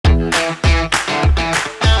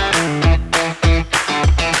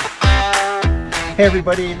Hey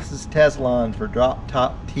everybody, this is Tezlon for Drop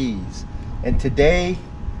Top Tees, and today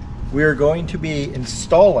we are going to be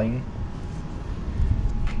installing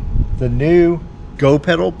the new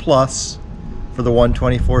GOPedal Plus for the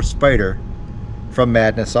 124 Spider from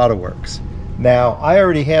Madness Autoworks. Now, I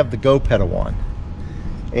already have the GOPedal on,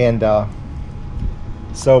 and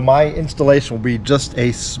so my installation will be just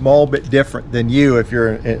a small bit different than you if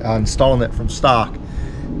you're installing it from stock.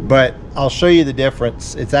 But I'll show you the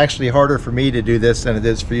difference. It's actually harder for me to do this than it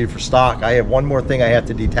is for you for stock. I have one more thing I have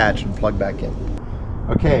to detach and plug back in.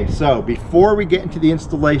 Okay, so before we get into the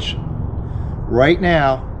installation, right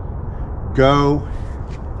now, go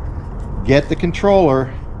get the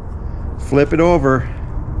controller, flip it over,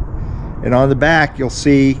 and on the back you'll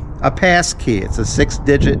see a pass key. It's a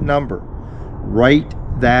 6-digit number. Write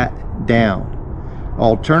that down.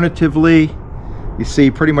 Alternatively, you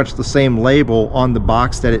see pretty much the same label on the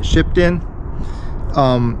box that it shipped in.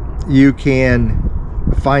 You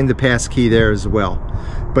can find the pass key there as well.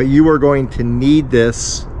 But you are going to need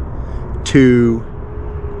this to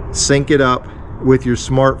sync it up with your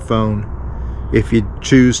smartphone if you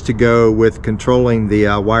choose to go with controlling the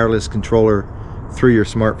wireless controller through your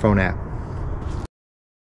smartphone app.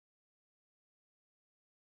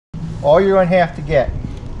 All you're going to have to get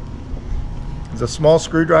is a small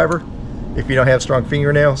screwdriver. If you don't have strong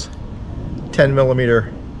fingernails,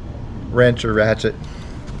 10mm wrench or ratchet.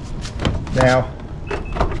 Now,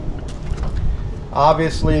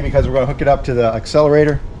 obviously, because we're going to hook it up to the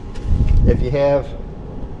accelerator, if you have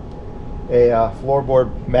a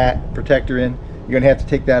floorboard mat protector in, you're going to have to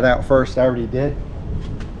take that out first. I already did.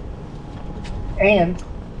 And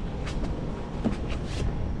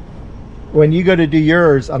when you go to do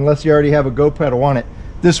yours, unless you already have a GOPedal on it,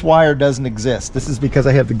 this wire doesn't exist. This is because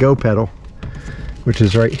I have the GOPedal, which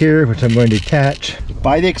is right here, which I'm going to attach.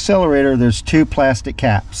 By the accelerator, there's 2 plastic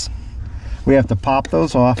caps. We have to pop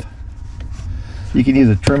those off. You can use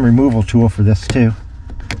a trim removal tool for this too.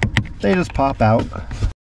 They just pop out.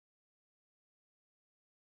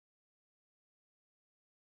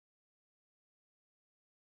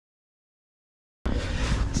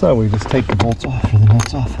 So we just take the bolts off or the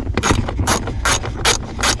nuts off.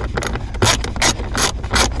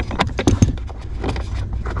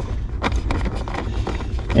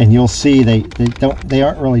 And you'll see they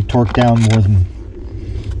aren't really torqued down more than,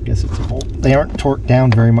 I guess it's a bolt. They aren't torqued down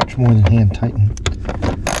very much more than hand tighten.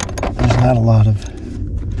 There's not a lot of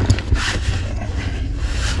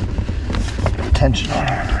tension on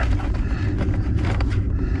it.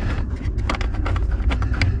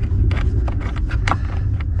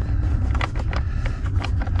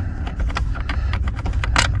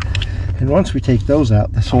 And once we take those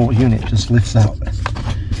out, this whole unit just lifts out.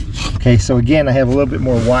 Okay, so again, I have a little bit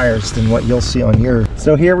more wires than what you'll see on your.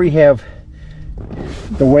 So here we have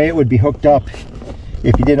the way it would be hooked up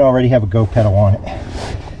if you didn't already have a GOPedal on it.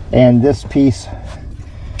 And this piece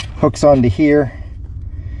hooks onto here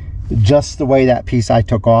just the way that piece I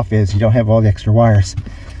took off is. You don't have all the extra wires.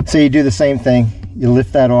 So you do the same thing. You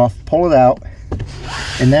lift that off, pull it out,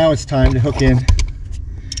 and now it's time to hook in,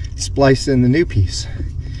 splice in the new piece.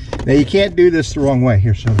 Now you can't do this the wrong way.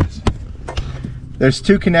 Here, show this. There's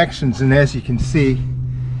 2 connections, and as you can see,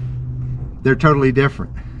 they're totally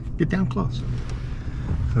different. Get down close.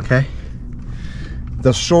 Okay.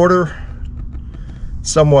 The shorter,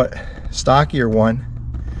 somewhat stockier one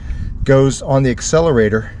goes on the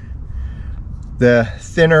accelerator. The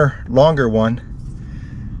thinner, longer one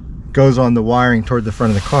goes on the wiring toward the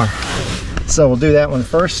front of the car. So we'll do that one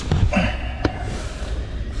first.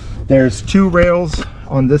 There's 2 rails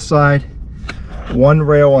on this side, 1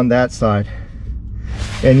 rail on that side.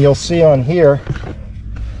 And you'll see on here,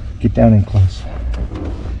 get down in close,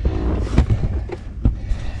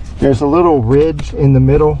 there's a little ridge in the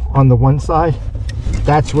middle on the one side.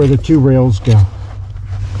 That's where the 2 rails go.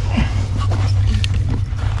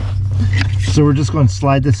 So we're just going to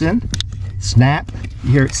slide this in, snap,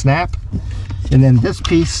 you hear it snap, and then this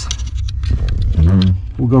piece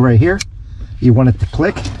will go right here. You want it to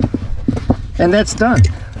click, and that's done.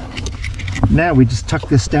 Now we just tuck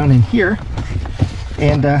this down in here,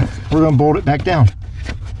 and we're going to bolt it back down.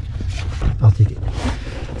 I'll take it.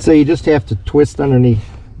 So you just have to twist underneath,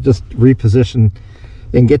 just reposition,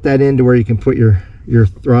 and get that into where you can put your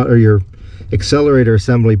throttle or your accelerator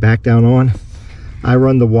assembly back down on. I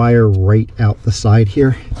run the wire right out the side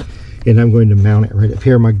here, and I'm going to mount it right up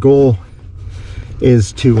here. My goal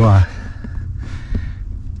is to I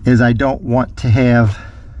don't want to have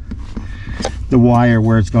the wire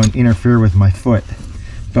where it's going to interfere with my foot.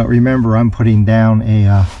 But remember, I'm putting down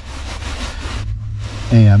a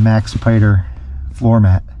a max Piter floor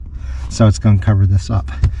mat, so it's going to cover this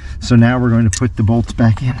up. So now we're going to put the bolts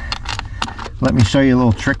back in. Let me show you a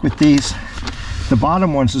little trick with these. The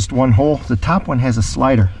bottom one's just one hole. The top one has a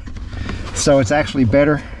slider, so it's actually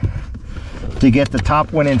better to get the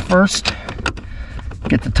top one in first,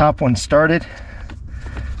 get the top one started,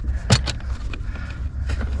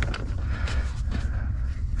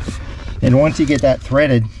 and once you get that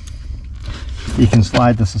threaded, you can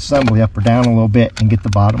slide this assembly up or down a little bit and get the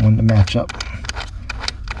bottom one to match up.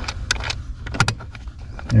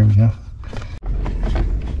 There we go.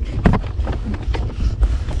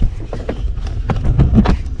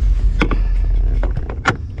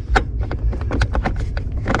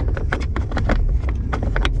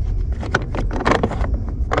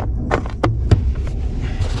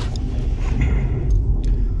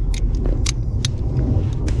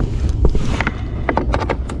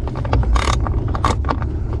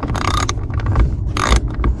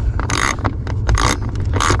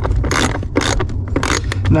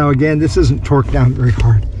 Now again, this isn't torqued down very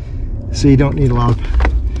hard, so you don't need a lot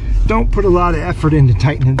of, don't put a lot of effort into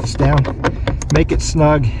tightening this down. Make it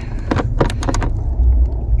snug.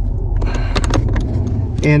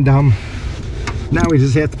 And now we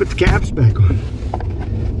just have to put the caps back on.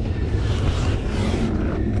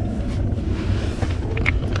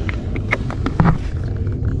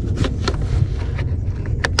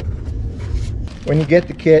 When you get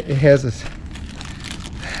the kit, it has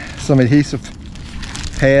some adhesive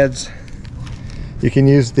pads. You can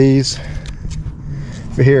use these.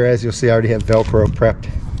 But here, as you'll see, I already have Velcro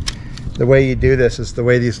prepped. The way you do this is the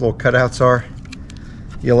way these little cutouts are.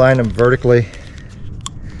 You line them vertically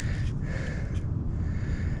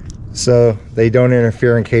so they don't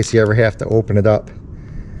interfere in case you ever have to open it up.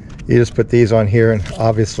 You just put these on here, and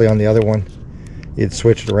obviously on the other one you'd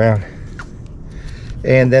switch it around.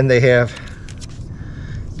 And then they have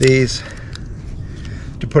these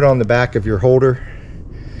to put on the back of your holder.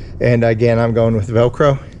 And again, I'm going with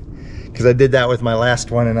Velcro because I did that with my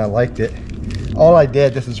last one and I liked it. All I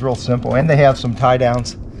did, this is real simple, and they have some tie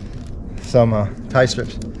downs, some tie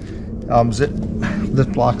strips, zip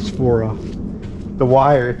blocks for the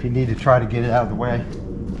wire if you need to try to get it out of the way.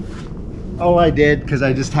 All I did, because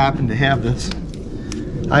I just happened to have this,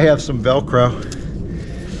 I have some Velcro,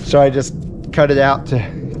 so I just cut it out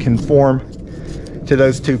to conform to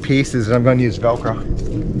those two pieces, and I'm going to use Velcro.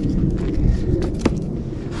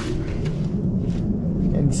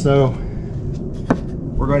 So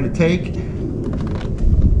we're going to take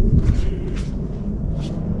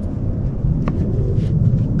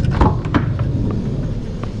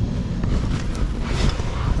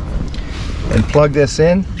and plug this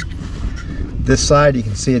in. This side, you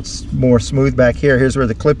can see it's more smooth back here. Here's where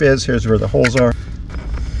the clip is, here's where the holes are.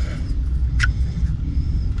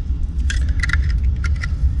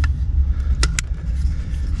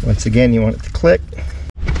 Once again, you want it to click.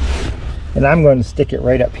 And I'm going to stick it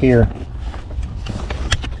right up here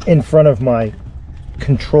in front of my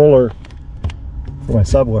controller for my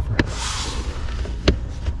subwoofer.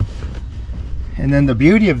 And then the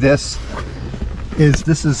beauty of this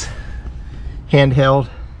is handheld,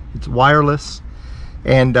 it's wireless,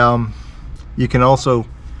 and you can also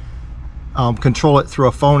control it through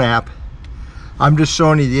a phone app. I'm just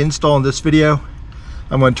showing you the install in this video.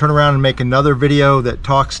 I'm going to turn around and make another video that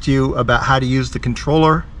talks to you about how to use the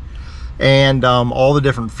controller and all the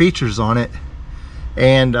different features on it,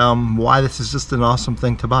 and why this is just an awesome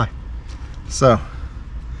thing to buy. So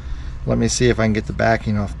let me see if I can get the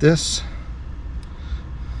backing off this.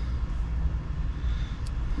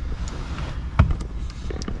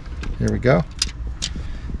 Here we go.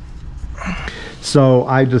 So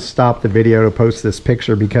I just stopped the video to post this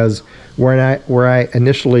picture because where I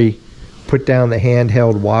initially put down the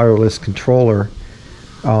handheld wireless controller,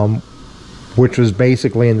 which was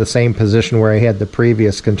basically in the same position where I had the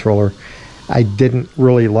previous controller, I didn't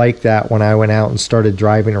really like that when I went out and started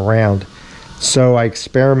driving around. So I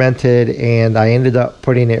experimented and I ended up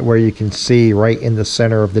putting it where you can see right in the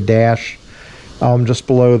center of the dash, just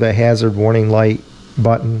below the hazard warning light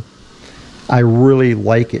button. I really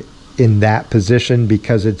like it in that position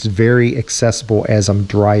because it's very accessible as I'm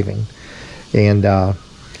driving. And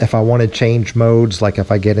if I want to change modes, like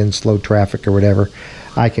if I get in slow traffic or whatever,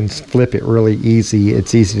 I can flip it really easy.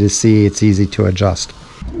 It's easy to see, it's easy to adjust.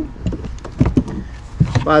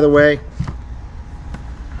 By the way,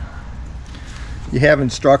 you have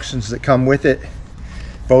instructions that come with it,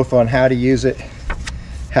 both on how to use it,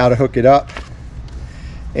 how to hook it up,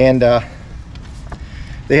 and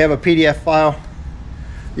they have a PDF file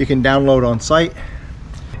you can download on site.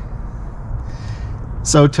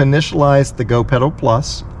 So to initialize the GOPedal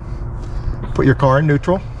Plus, Put your car in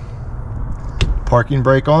neutral. Parking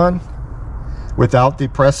brake on. Without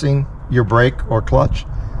depressing your brake or clutch,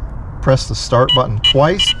 press the start button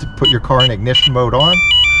twice to put your car in ignition mode on,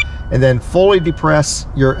 and then fully depress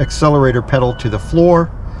your accelerator pedal to the floor.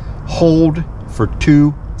 Hold for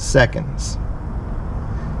 2 seconds.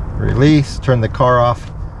 Release, turn the car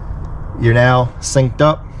off. You're now synced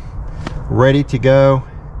up, ready to go.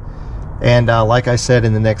 And like I said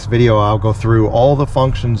in the next video, I'll go through all the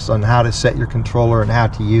functions on how to set your controller and how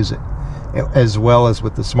to use it, as well as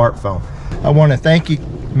with the smartphone. I want to thank you,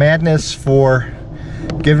 Madness, for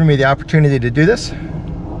giving me the opportunity to do this.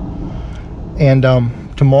 And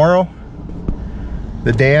tomorrow,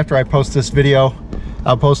 the day after I post this video,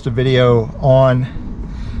 I'll post a video on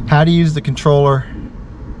how to use the controller,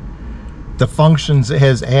 the functions it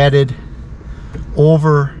has added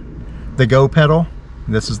over the GOPedal.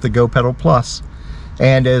 This is the GOPedal Plus.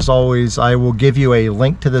 And as always, I will give you a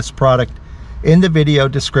link to this product in the video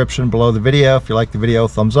description below the video. If you like the video,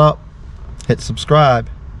 thumbs up, hit subscribe,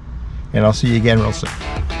 and I'll see you again real soon.